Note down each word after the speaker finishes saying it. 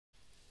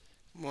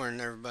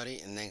Morning, everybody,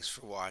 and thanks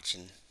for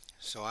watching.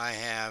 So, I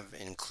have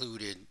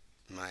included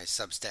my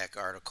Substack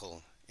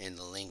article in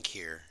the link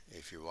here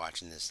if you're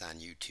watching this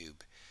on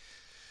YouTube.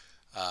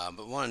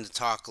 But wanted to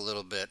talk a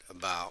little bit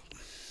about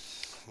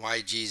why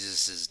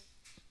Jesus is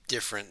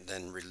different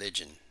than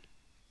religion.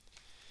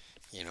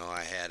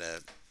 I had a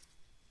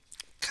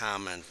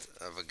comment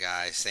of a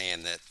guy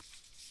saying that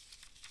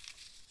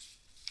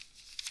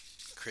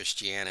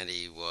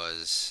Christianity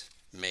was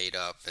made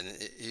up, and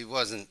it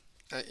wasn't.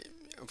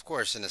 Of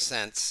course, in a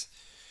sense,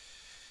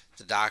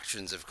 the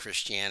doctrines of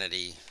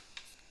Christianity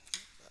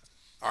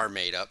are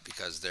made up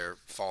because they're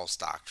false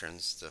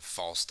doctrines. The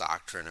false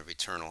doctrine of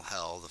eternal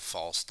hell, the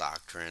false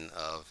doctrine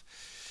of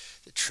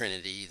the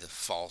Trinity, the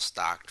false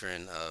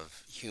doctrine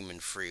of human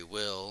free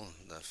will,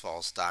 the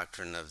false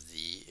doctrine of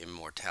the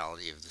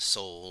immortality of the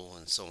soul,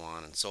 and so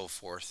on and so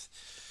forth.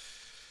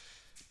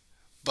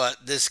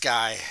 But this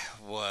guy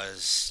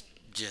was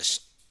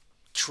just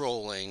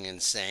trolling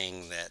and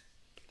saying that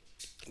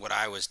what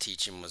I was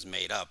teaching was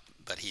made up,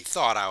 but he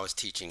thought I was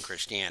teaching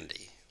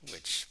Christianity,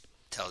 which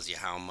tells you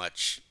how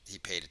much he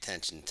paid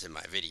attention to my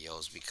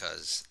videos,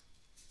 because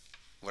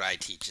what I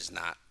teach is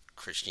not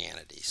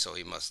Christianity. So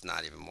he must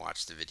not even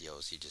watch the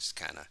videos. He just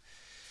kind of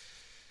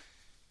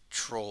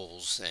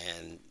trolls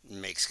and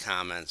makes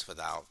comments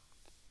without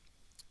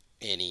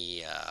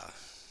any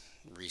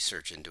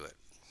research into it.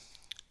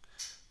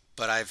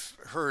 But I've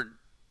heard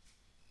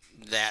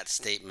that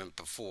statement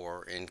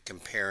before in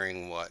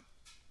comparing what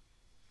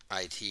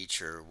I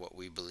teach or what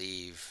we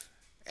believe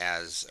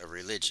as a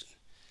religion.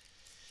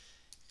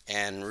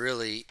 And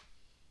really,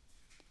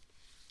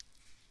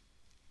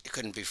 it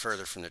couldn't be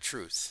further from the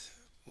truth.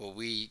 What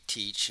we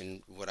teach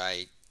and what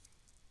I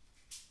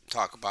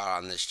talk about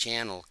on this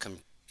channel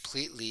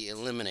completely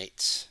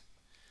eliminates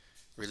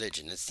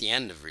religion. It's the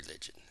end of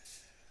religion.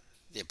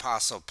 The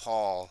Apostle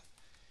Paul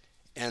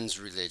ends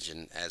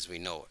religion as we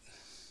know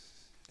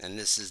it. And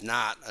this is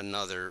not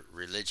another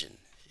religion.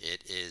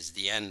 It is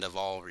the end of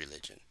all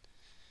religion.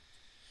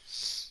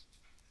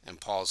 And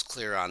Paul's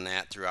clear on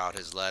that throughout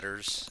his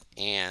letters,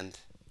 and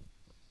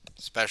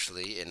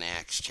especially in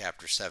Acts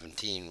chapter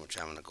 17, which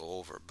I'm going to go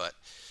over. But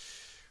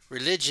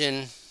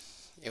religion,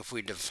 if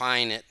we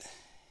define it,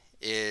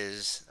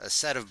 is a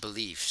set of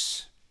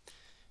beliefs,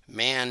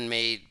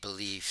 man-made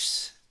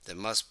beliefs that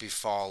must be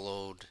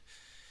followed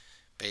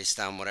based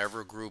on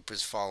whatever group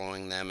is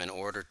following them in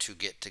order to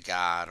get to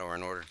God, or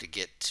in order to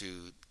get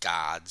to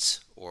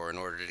gods, or in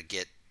order to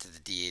get to the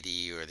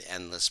deity or the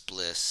endless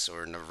bliss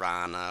or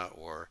nirvana,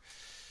 or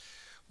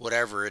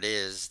whatever it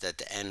is that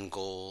the end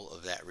goal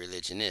of that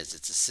religion is.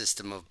 It's a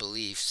system of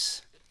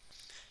beliefs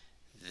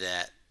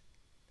that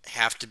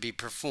have to be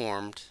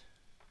performed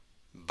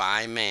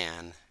by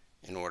man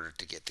in order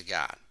to get to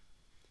God.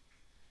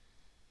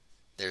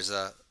 There's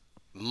a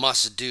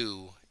must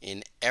do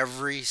in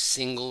every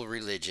single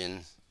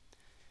religion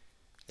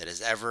that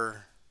has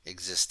ever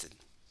existed.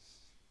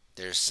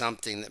 There's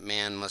something that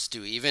man must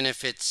do, even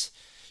if it's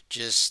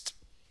just,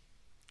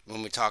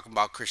 when we talk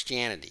about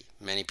Christianity,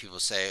 many people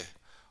say,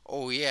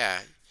 oh yeah,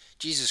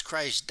 Jesus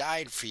Christ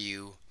died for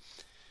you,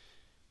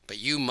 but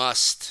you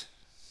must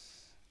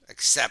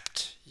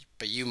accept,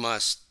 but you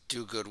must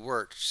do good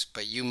works,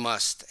 but you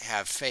must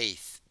have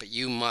faith, but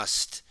you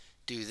must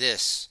do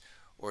this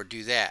or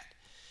do that.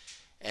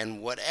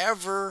 And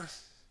whatever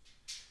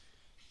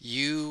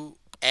you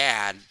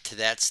add to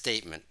that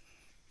statement,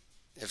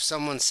 if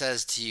someone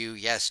says to you,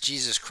 yes,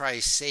 Jesus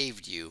Christ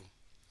saved you,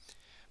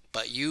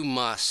 but you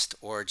must,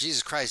 or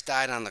Jesus Christ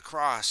died on the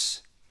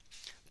cross,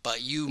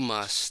 but you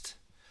must,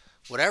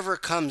 whatever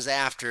comes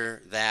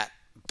after that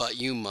but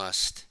you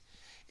must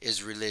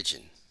is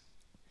religion.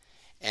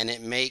 And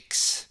it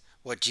makes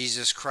what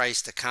Jesus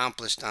Christ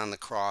accomplished on the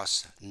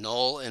cross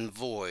null and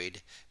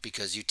void,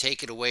 because you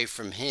take it away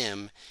from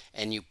him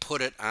and you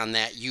put it on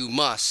that you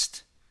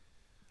must,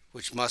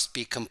 which must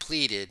be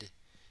completed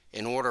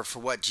in order for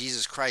what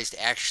Jesus Christ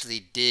actually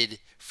did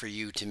for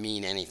you to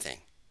mean anything.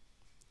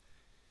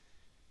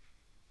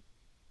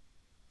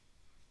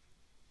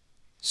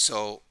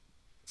 So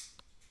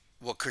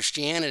what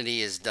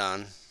Christianity has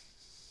done,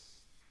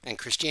 and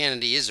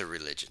Christianity is a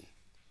religion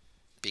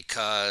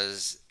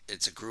because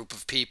it's a group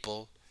of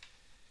people,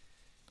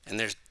 and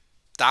there's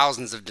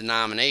thousands of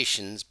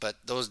denominations, but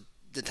those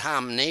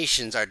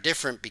denominations are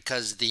different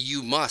because the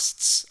you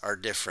musts are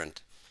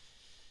different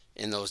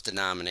in those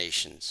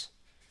denominations.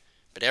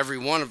 But every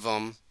one of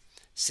them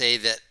say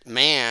that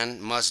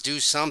man must do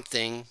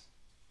something,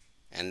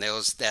 and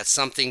that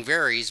something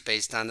varies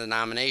based on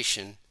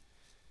denomination,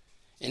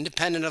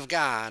 independent of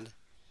God,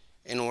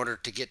 in order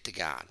to get to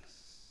God.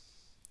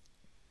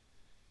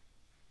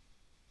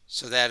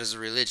 So that is a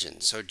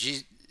religion. So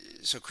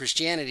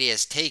Christianity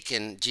has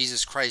taken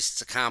Jesus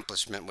Christ's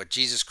accomplishment, what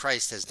Jesus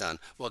Christ has done,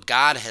 what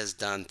God has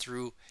done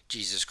through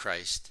Jesus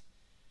Christ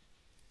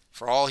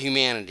for all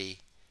humanity,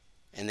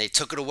 and they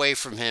took it away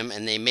from him,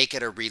 and they make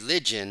it a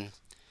religion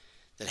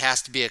that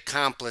has to be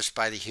accomplished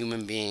by the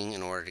human being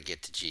in order to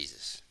get to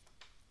Jesus.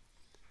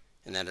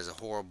 And that is a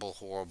horrible,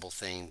 horrible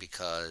thing,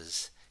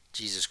 because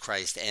Jesus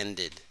Christ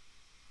ended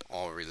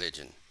all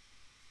religion.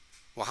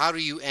 Well, how do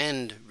you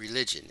end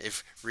religion?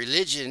 If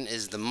religion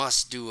is the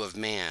must do of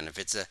man, if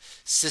it's a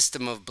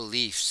system of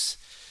beliefs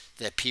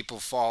that people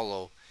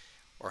follow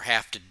or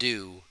have to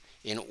do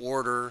in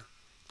order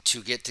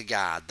to get to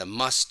God, the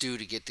must do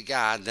to get to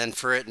God, then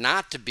for it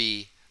not to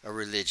be a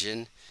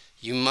religion,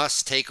 you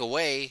must take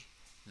away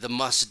the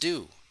must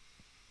do.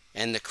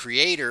 And the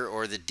creator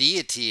or the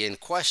deity in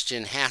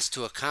question has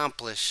to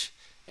accomplish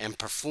and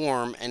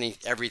perform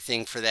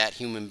everything for that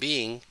human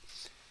being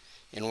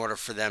in order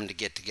for them to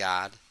get to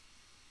God,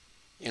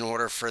 in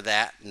order for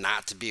that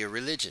not to be a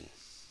religion.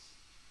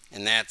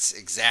 And that's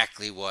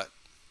exactly what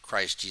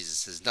Christ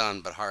Jesus has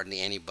done, but hardly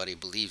anybody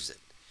believes it.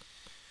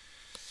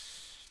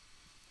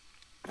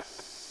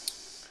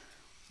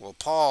 Well,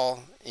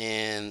 Paul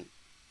in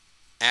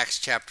Acts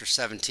chapter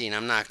 17,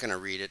 I'm not going to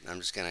read it, I'm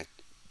just going to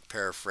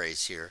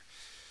paraphrase here.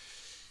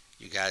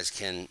 You guys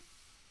can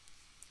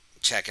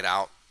check it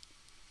out.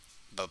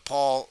 But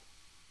Paul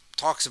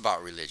talks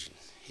about religion.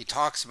 He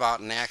talks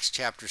about in Acts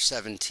chapter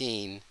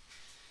 17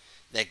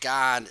 that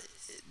God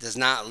does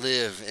not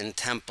live in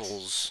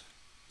temples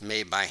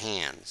made by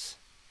hands,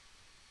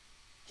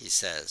 he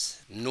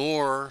says,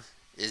 nor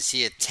is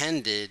he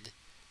attended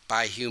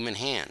by human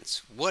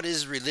hands. What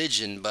is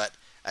religion but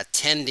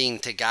attending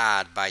to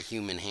God by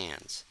human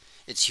hands?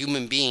 It's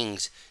human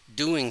beings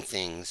doing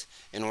things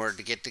in order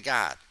to get to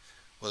God.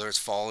 Whether it's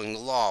following the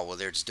law,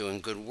 whether it's doing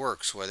good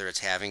works, whether it's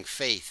having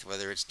faith,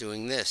 whether it's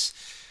doing this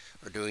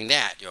or doing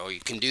that. You know,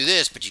 you can do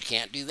this, but you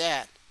can't do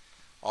that.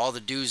 All the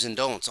do's and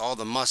don'ts, all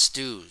the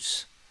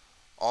must-dos,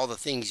 all the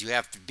things you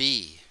have to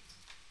be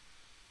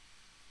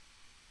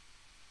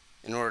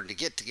in order to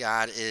get to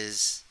God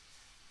is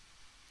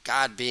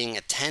God being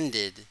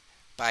attended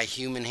by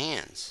human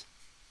hands.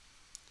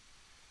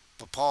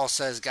 But Paul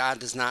says God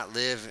does not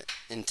live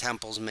in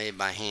temples made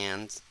by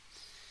hands.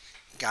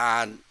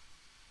 God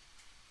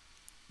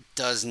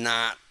is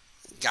not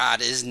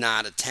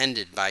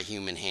attended by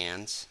human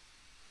hands.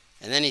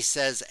 And then he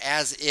says,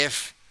 as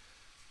if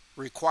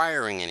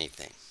requiring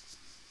anything.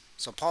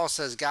 So Paul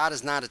says God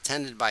is not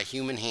attended by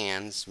human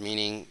hands,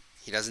 meaning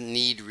he doesn't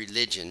need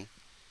religion,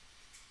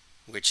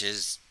 which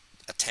is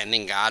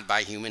attending God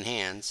by human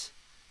hands,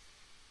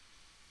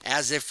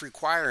 as if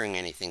requiring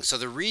anything. So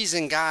the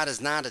reason God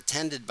is not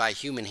attended by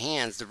human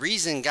hands, the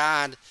reason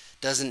God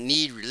doesn't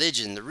need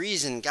religion, the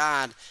reason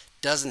God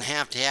doesn't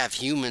have to have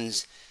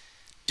humans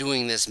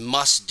doing this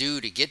must do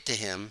to get to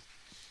him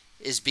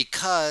is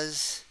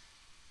because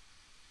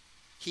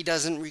he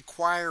doesn't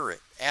require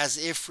it, as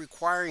if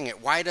requiring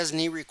it. Why doesn't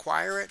he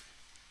require it?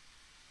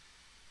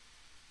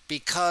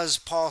 Because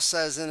Paul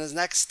says in his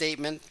next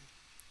statement,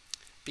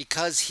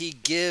 because he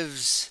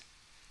gives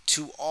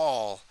to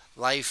all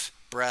life,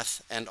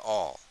 breath, and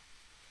all.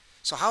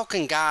 So how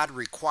can God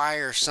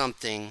require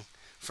something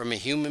from a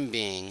human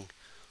being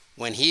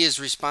when he is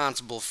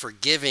responsible for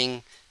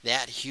giving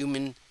that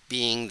human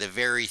being the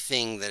very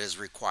thing that is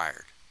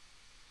required?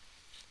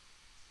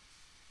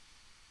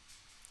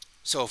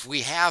 So if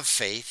we have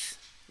faith,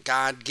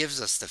 God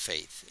gives us the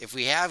faith. If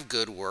we have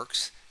good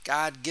works,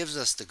 God gives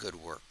us the good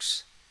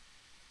works.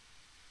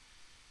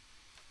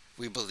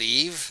 We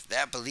believe,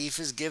 that belief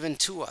is given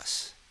to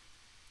us.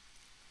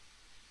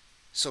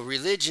 So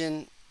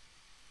religion,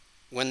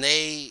 when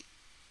they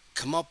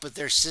come up with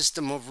their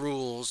system of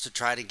rules to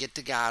try to get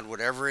to God,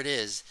 whatever it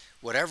is,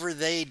 whatever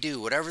they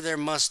do, whatever their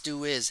must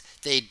do is,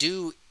 they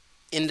do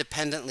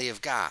independently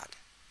of God.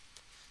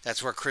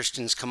 That's where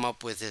Christians come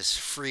up with this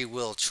free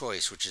will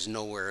choice, which is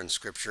nowhere in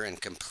Scripture and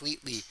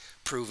completely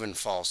proven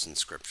false in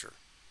Scripture.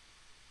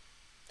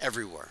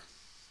 Everywhere.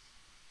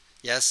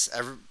 Yes,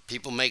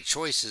 people make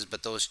choices,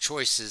 but those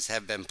choices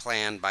have been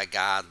planned by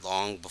God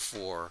long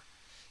before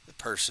the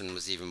person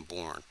was even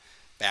born.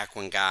 Back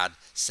when God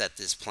set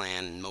this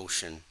plan in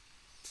motion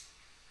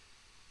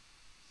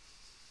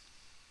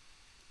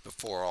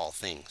before all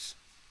things.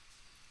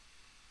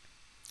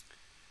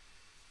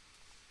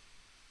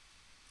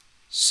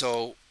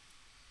 So,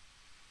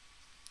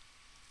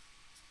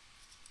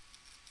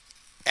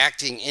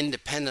 acting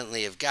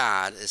independently of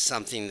God is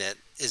something that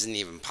isn't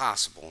even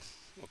possible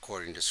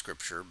according to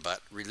Scripture,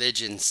 but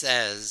religion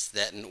says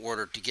that in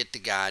order to get to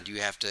God,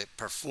 you have to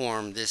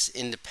perform this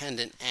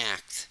independent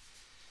act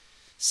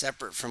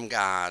separate from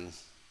God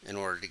in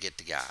order to get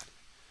to God.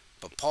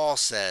 But Paul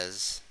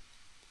says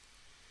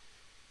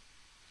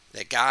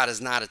that God is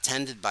not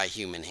attended by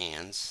human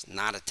hands,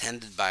 not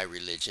attended by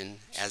religion,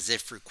 as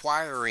if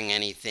requiring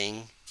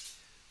anything.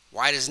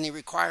 Why doesn't he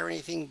require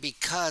anything?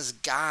 Because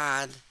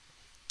God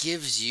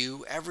gives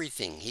you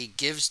everything. He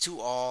gives to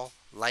all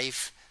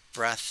life,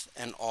 breath,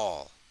 and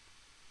all.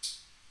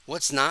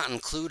 What's not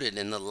included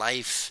in the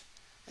life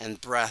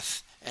and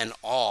breath and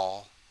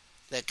all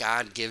that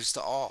God gives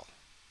to all?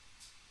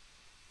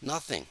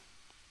 Nothing.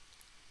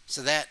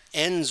 So that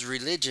ends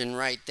religion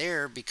right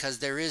there, because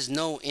there is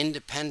no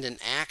independent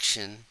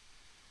action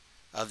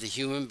of the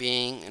human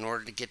being in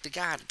order to get to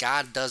God.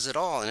 God does it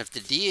all. And if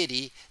the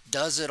deity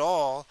does it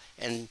all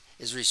and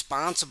is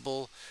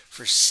responsible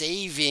for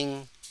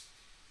saving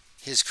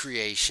his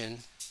creation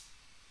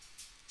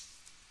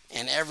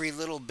and every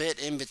little bit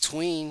in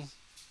between,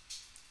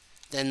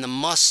 then the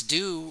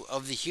must-do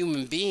of the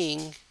human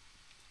being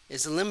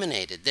is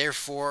eliminated.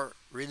 Therefore,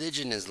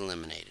 religion is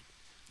eliminated.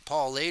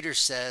 Paul later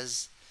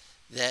says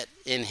that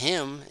in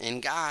Him,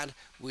 in God,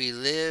 we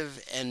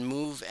live and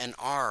move and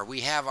are.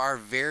 We have our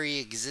very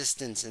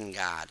existence in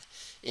God.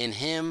 In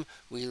Him,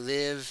 we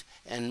live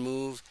and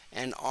move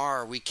and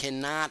are. We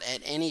cannot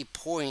at any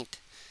point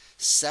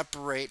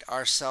separate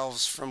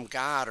ourselves from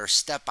God or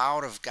step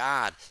out of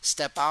God,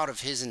 step out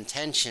of His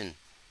intention.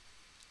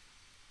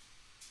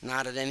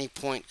 Not at any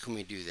point can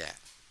we do that.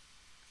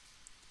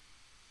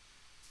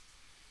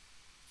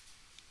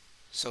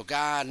 So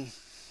God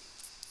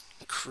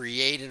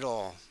created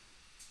all.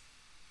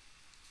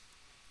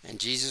 And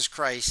Jesus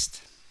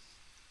Christ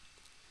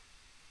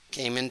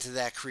came into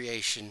that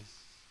creation,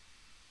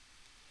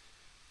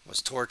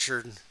 was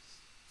tortured,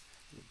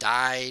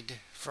 died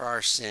for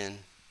our sin,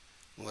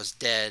 was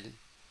dead,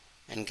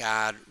 and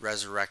God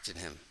resurrected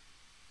Him.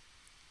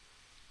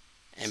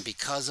 And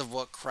because of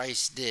what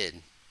Christ did,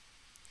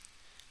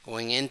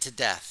 going into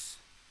death,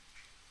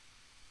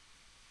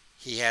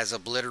 He has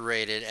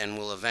obliterated and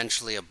will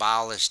eventually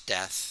abolish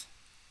death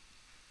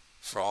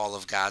for all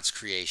of God's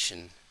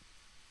creation.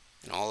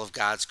 And all of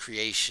God's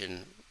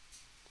creation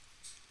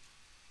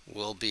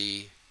will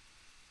be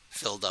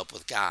filled up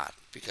with God.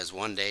 Because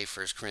one day,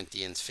 1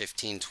 Corinthians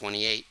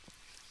 15:28,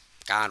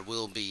 God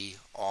will be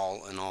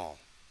all in all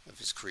of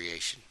His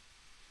creation.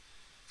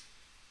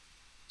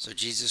 So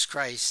Jesus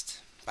Christ,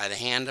 by the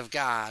hand of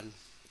God,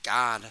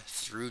 God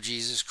through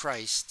Jesus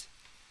Christ,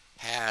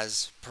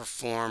 has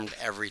performed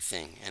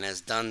everything and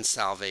has done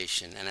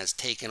salvation and has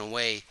taken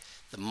away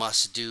the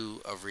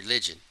must-do of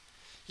religion.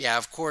 Yeah,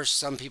 of course,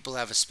 some people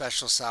have a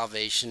special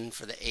salvation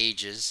for the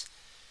ages,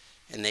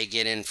 and they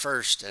get in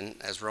first.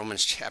 And as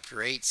Romans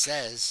chapter 8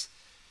 says,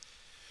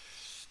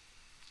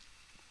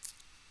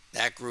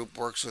 that group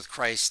works with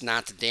Christ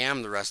not to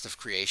damn the rest of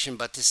creation,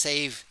 but to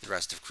save the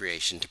rest of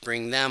creation, to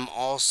bring them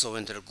also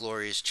into the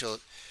glorious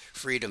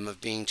freedom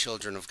of being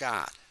children of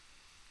God.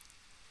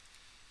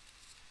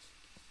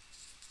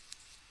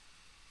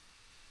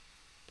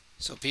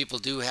 So people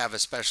do have a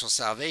special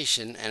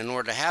salvation, and in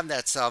order to have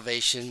that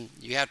salvation,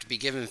 you have to be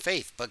given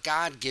faith. But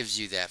God gives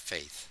you that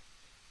faith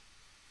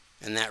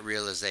and that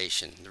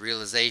realization. The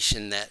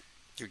realization that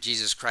through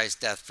Jesus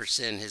Christ's death for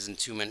sin, His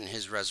entombment, and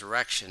His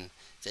resurrection,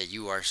 that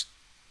you are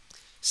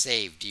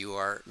saved, you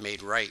are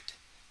made right,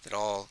 that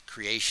all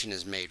creation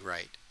is made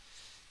right,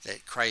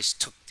 that Christ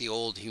took the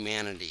old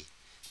humanity,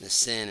 the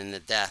sin and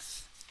the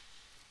death,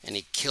 and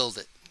He killed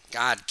it.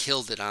 God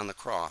killed it on the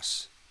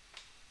cross.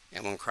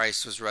 And when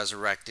Christ was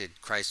resurrected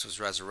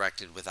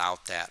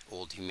without that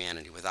old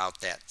humanity, without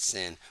that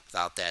sin,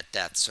 without that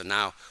death. So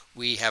now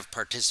we have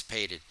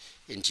participated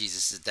in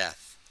Jesus'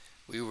 death.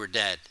 We were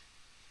dead,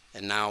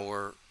 and now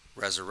we're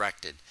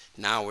resurrected.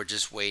 Now we're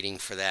just waiting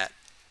for that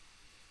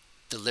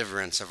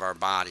deliverance of our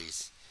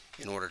bodies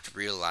in order to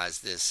realize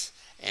this.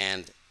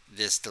 And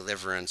this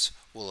deliverance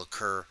will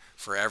occur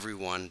for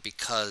everyone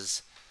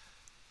because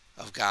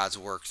of God's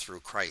work through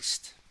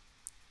Christ.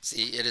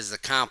 See, it is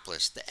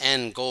accomplished. The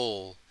end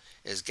goal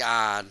is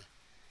God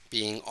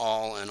being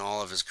all in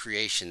all of His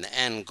creation. The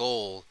end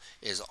goal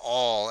is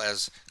all,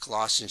 as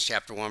Colossians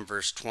chapter 1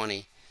 verse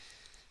 20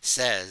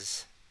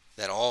 says,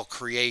 that all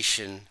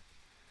creation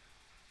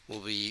will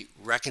be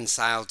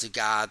reconciled to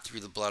God through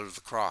the blood of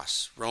the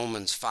cross.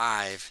 Romans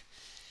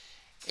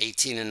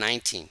 5:18 and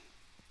 19.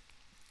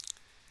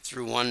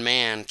 Through one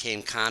man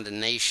came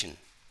condemnation,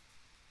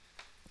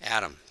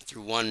 Adam.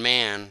 Through one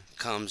man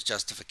comes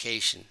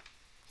justification,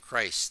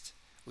 Christ.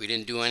 We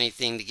didn't do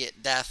anything to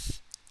get death.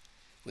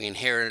 We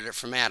inherited it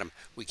from Adam.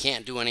 We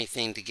can't do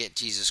anything to get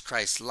Jesus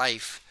Christ's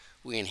life.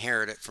 We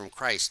inherit it from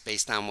Christ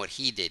based on what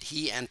He did.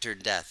 He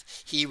entered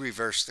death. He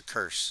reversed the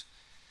curse.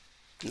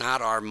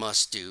 Not our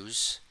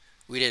must-dos.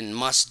 We didn't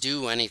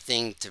must-do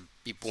anything to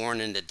be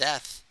born into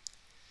death.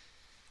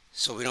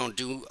 So we don't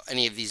do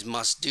any of these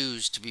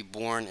must-dos to be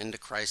born into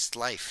Christ's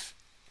life.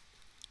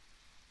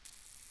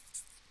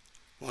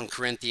 1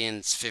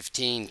 Corinthians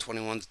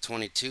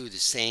 15:21-22, the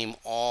same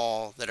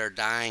all that are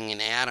dying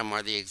in Adam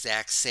are the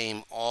exact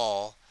same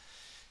all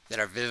that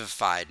are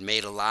vivified,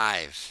 made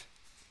alive,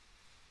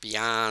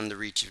 beyond the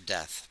reach of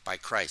death by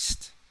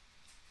Christ.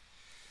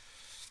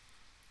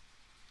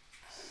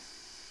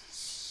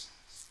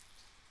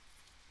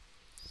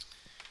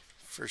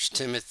 1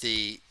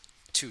 Timothy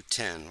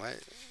 2:10. Why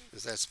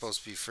is that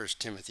supposed to be 1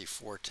 Timothy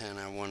 4:10,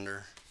 I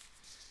wonder?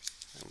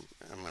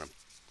 I'm going to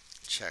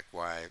check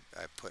why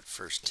I put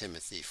 1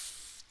 Timothy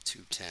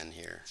 2:10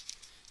 here.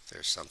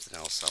 There's something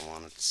else I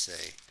wanted to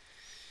say.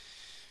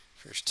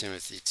 1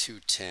 Timothy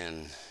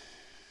 2:10.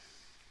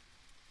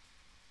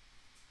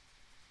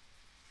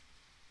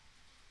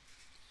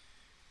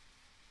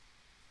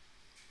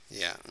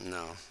 Yeah,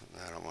 no,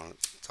 I don't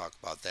want to talk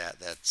about that.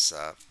 That's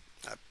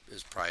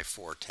is probably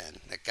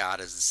 4:10. That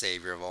God is the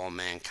Savior of all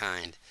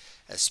mankind,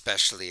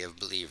 especially of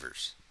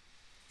believers.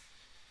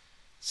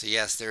 So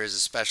yes, there is a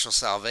special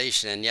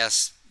salvation, and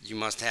yes, you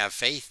must have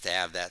faith to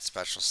have that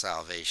special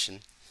salvation.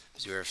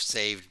 You are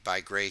saved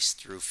by grace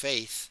through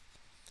faith.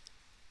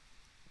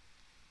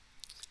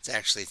 It's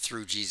actually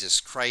through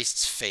Jesus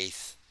Christ's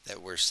faith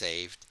that we're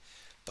saved,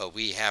 but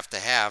we have to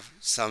have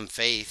some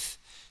faith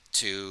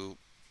to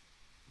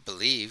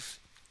believe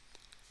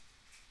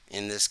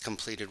in this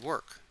completed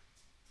work.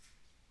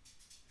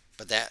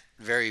 But that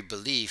very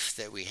belief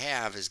that we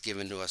have is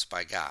given to us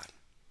by God.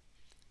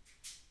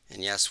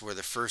 And yes, we're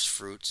the first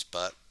fruits,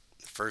 but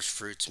the first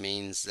fruits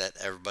means that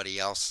everybody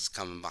else is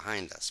coming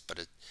behind us.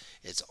 But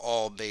it's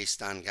all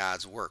based on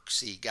God's work.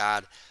 See,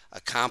 God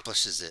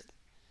accomplishes it.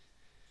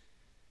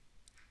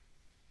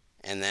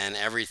 And then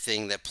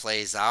everything that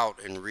plays out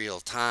in real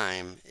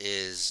time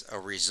is a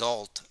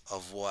result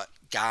of what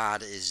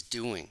God is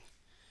doing.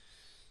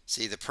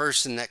 See, the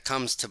person that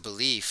comes to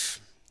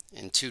belief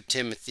in 2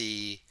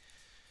 Timothy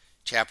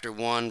chapter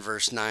 1,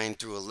 verse 9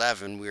 through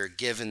 11, we are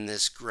given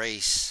this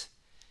grace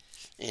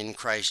in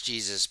Christ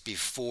Jesus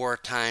before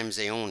time's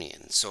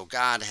aeonian. So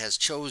God has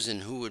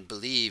chosen who would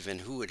believe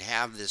and who would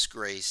have this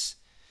grace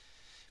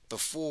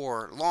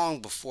long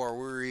before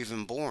we were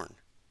even born.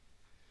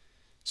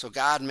 So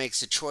God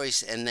makes a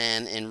choice, and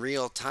then in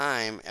real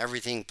time,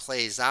 everything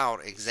plays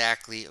out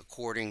exactly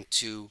according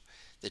to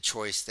the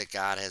choice that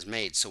God has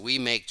made. So we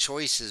make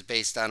choices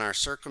based on our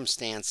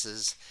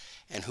circumstances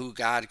and who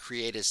God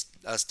created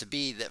us to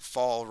be that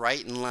fall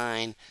right in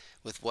line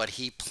with what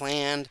He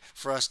planned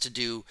for us to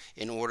do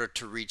in order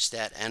to reach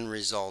that end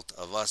result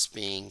of us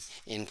being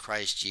in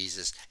Christ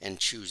Jesus and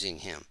choosing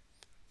Him.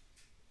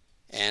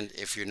 And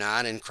if you're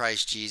not in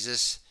Christ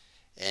Jesus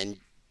and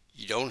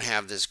you don't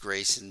have this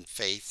grace and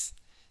faith,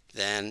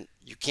 then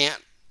you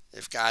can't,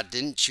 if God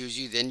didn't choose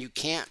you, then you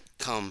can't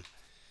come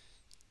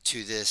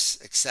to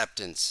this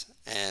acceptance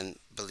and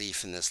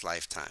belief in this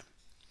lifetime.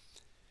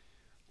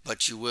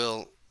 But you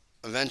will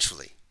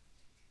eventually.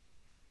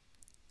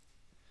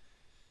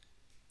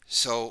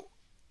 So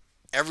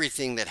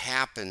everything that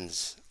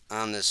happens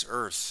on this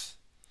earth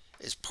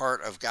is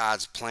part of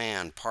God's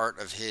plan, part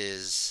of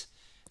His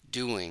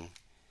doing,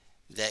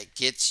 that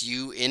gets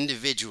you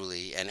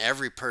individually and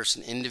every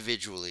person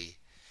individually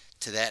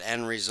to that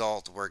end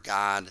result where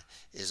God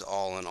is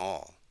all in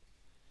all.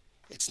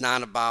 It's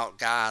not about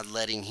God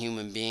letting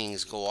human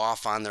beings go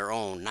off on their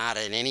own, not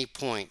at any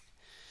point,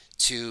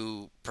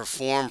 to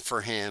perform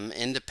for Him,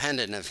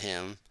 independent of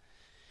Him,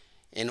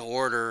 in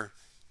order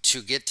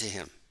to get to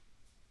Him.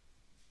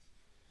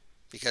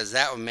 Because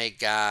that would make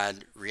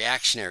God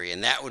reactionary,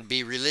 and that would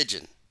be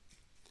religion.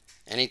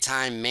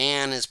 Anytime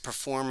man is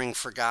performing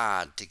for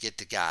God to get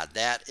to God,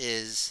 that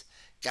is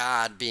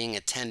God being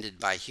attended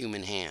by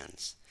human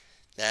hands.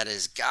 That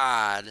is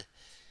God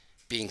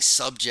being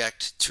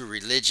subject to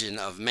religion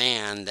of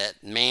man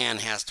that man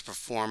has to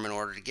perform in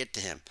order to get to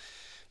Him.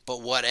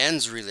 But what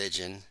ends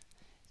religion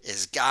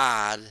is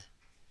God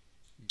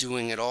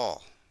doing it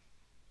all.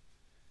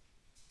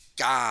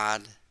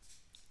 God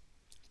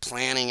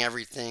planning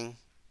everything,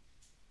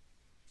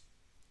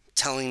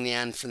 telling the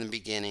end from the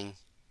beginning,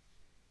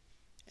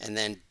 and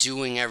then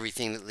doing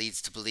everything that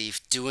leads to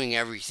belief, doing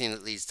everything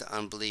that leads to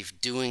unbelief,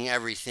 doing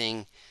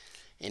everything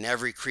in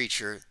every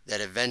creature that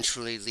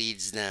eventually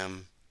leads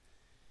them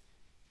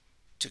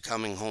to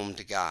coming home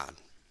to God.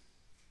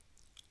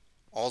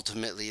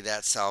 Ultimately,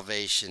 that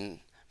salvation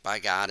by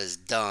God is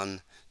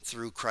done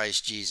through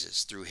Christ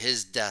Jesus, through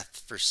His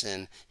death for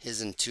sin,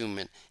 His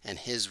entombment, and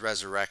His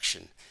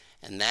resurrection.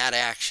 And that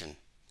action,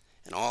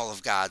 and all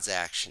of God's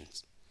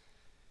actions,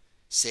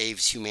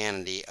 saves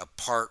humanity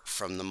apart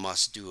from the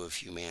must-do of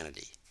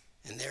humanity.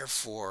 And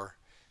therefore,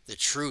 the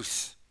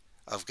truth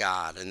of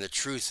God and the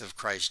truth of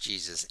Christ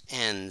Jesus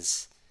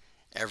ends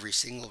every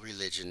single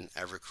religion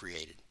ever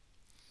created.